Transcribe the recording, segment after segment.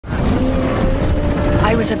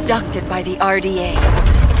was abducted by the RDA.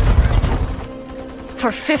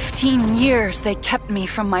 For 15 years, they kept me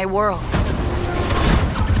from my world.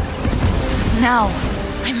 Now,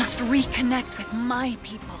 I must reconnect with my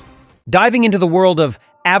people. Diving into the world of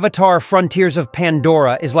Avatar: Frontiers of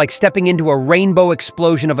Pandora is like stepping into a rainbow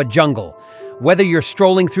explosion of a jungle. Whether you're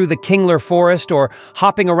strolling through the Kingler Forest or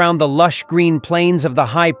hopping around the lush green plains of the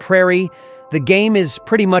high prairie, the game is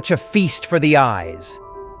pretty much a feast for the eyes.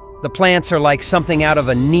 The plants are like something out of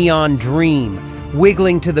a neon dream,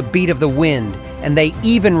 wiggling to the beat of the wind, and they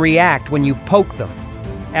even react when you poke them.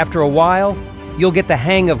 After a while, you'll get the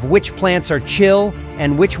hang of which plants are chill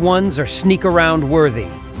and which ones are sneak-around worthy.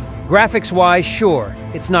 Graphics-wise, sure,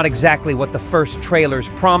 it's not exactly what the first trailers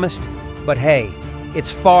promised, but hey,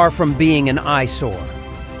 it's far from being an eyesore.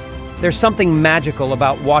 There's something magical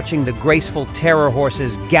about watching the graceful terror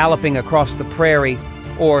horses galloping across the prairie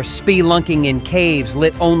or spelunking in caves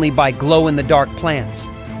lit only by glow-in-the-dark plants.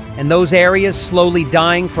 And those areas slowly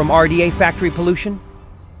dying from RDA factory pollution?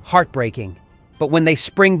 Heartbreaking. But when they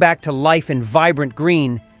spring back to life in vibrant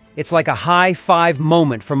green, it's like a high-five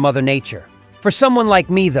moment for Mother Nature. For someone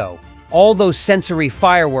like me, though, all those sensory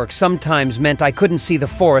fireworks sometimes meant I couldn't see the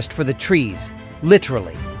forest for the trees,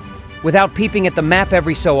 literally. Without peeping at the map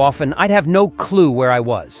every so often, I'd have no clue where I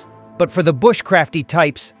was. But for the bushcrafty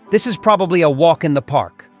types, this is probably a walk in the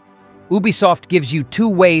park. Ubisoft gives you 2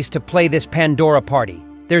 ways to play this Pandora party.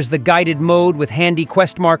 There's the guided mode with handy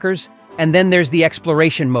quest markers, and then there's the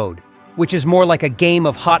exploration mode, which is more like a game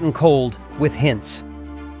of hot and cold with hints.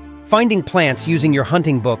 Finding plants using your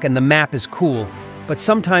hunting book and the map is cool, but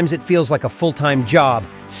sometimes it feels like a full-time job,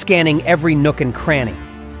 scanning every nook and cranny.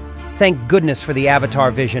 Thank goodness for the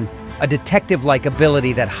Avatar Vision, a detective-like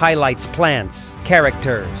ability that highlights plants,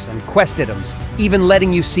 characters, and quest items, even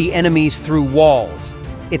letting you see enemies through walls.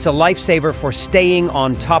 It's a lifesaver for staying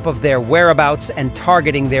on top of their whereabouts and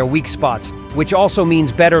targeting their weak spots, which also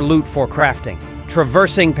means better loot for crafting.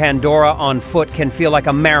 Traversing Pandora on foot can feel like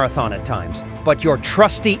a marathon at times, but your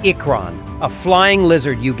trusty Ikran, a flying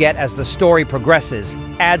lizard you get as the story progresses,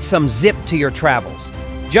 adds some zip to your travels.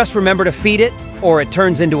 Just remember to feed it, or it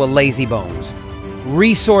turns into a lazy bones.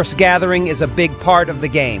 Resource gathering is a big part of the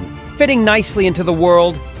game, fitting nicely into the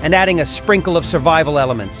world and adding a sprinkle of survival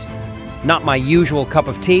elements. Not my usual cup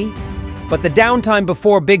of tea, but the downtime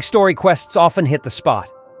before big story quests often hit the spot.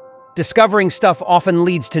 Discovering stuff often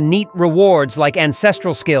leads to neat rewards like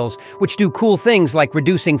ancestral skills, which do cool things like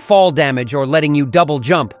reducing fall damage or letting you double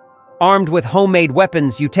jump. Armed with homemade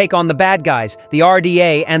weapons, you take on the bad guys, the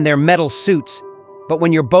RDA and their metal suits. But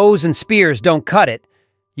when your bows and spears don't cut it,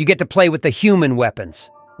 you get to play with the human weapons,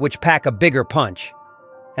 which pack a bigger punch.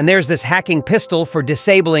 And there's this hacking pistol for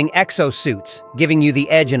disabling exosuits, giving you the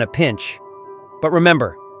edge in a pinch. But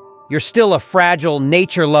remember, you're still a fragile,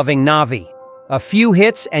 nature-loving Na'vi. A few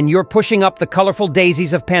hits and you're pushing up the colorful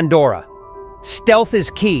daisies of Pandora. Stealth is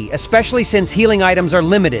key, especially since healing items are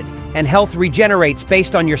limited, and health regenerates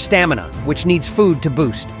based on your stamina, which needs food to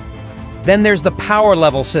boost. Then there's the power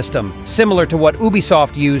level system, similar to what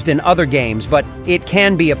Ubisoft used in other games, but it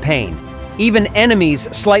can be a pain. Even enemies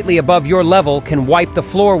slightly above your level can wipe the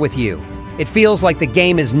floor with you. It feels like the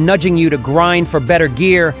game is nudging you to grind for better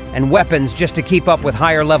gear and weapons just to keep up with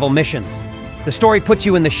higher level missions. The story puts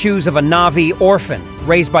you in the shoes of a Na'vi orphan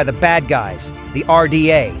raised by the bad guys, the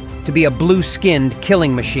RDA, to be a blue-skinned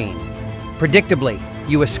killing machine. Predictably,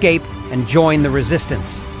 you escape and join the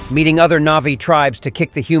resistance, meeting other Na'vi tribes to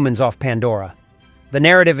kick the humans off Pandora. The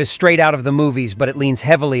narrative is straight out of the movies, but it leans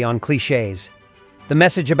heavily on cliches. The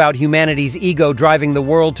message about humanity's ego driving the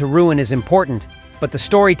world to ruin is important, but the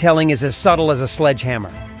storytelling is as subtle as a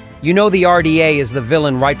sledgehammer. You know the RDA is the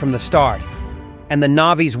villain right from the start, and the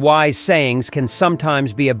Na'vi's wise sayings can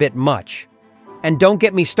sometimes be a bit much. And don't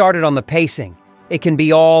get me started on the pacing. It can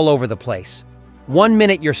be all over the place. 1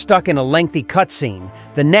 minute you're stuck in a lengthy cutscene,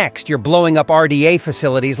 the next you're blowing up RDA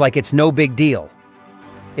facilities like it's no big deal.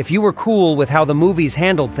 If you were cool with how the movies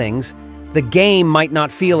handled things, the game might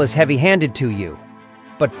not feel as heavy-handed to you.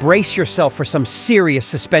 But brace yourself for some serious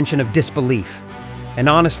suspension of disbelief. And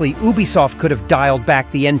honestly, Ubisoft could have dialed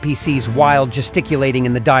back the NPCs' wild gesticulating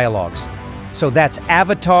in the dialogues. So that's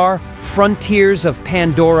Avatar: Frontiers of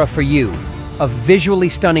Pandora for you. A visually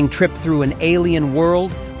stunning trip through an alien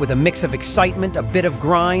world with a mix of excitement, a bit of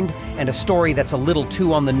grind, and a story that's a little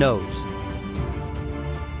too on the nose.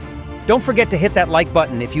 Don't forget to hit that like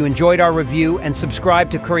button if you enjoyed our review and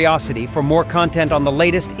subscribe to Quriosity for more content on the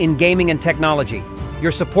latest in gaming and technology.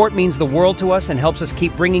 Your support means the world to us and helps us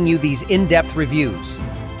keep bringing you these in-depth reviews.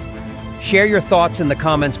 Share your thoughts in the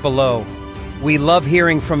comments below. We love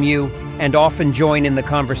hearing from you and often join in the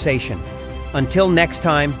conversation. Until next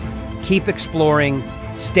time, keep exploring,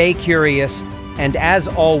 stay curious, and as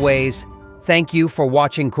always, thank you for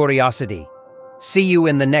watching Quriosity. See you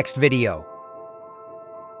in the next video.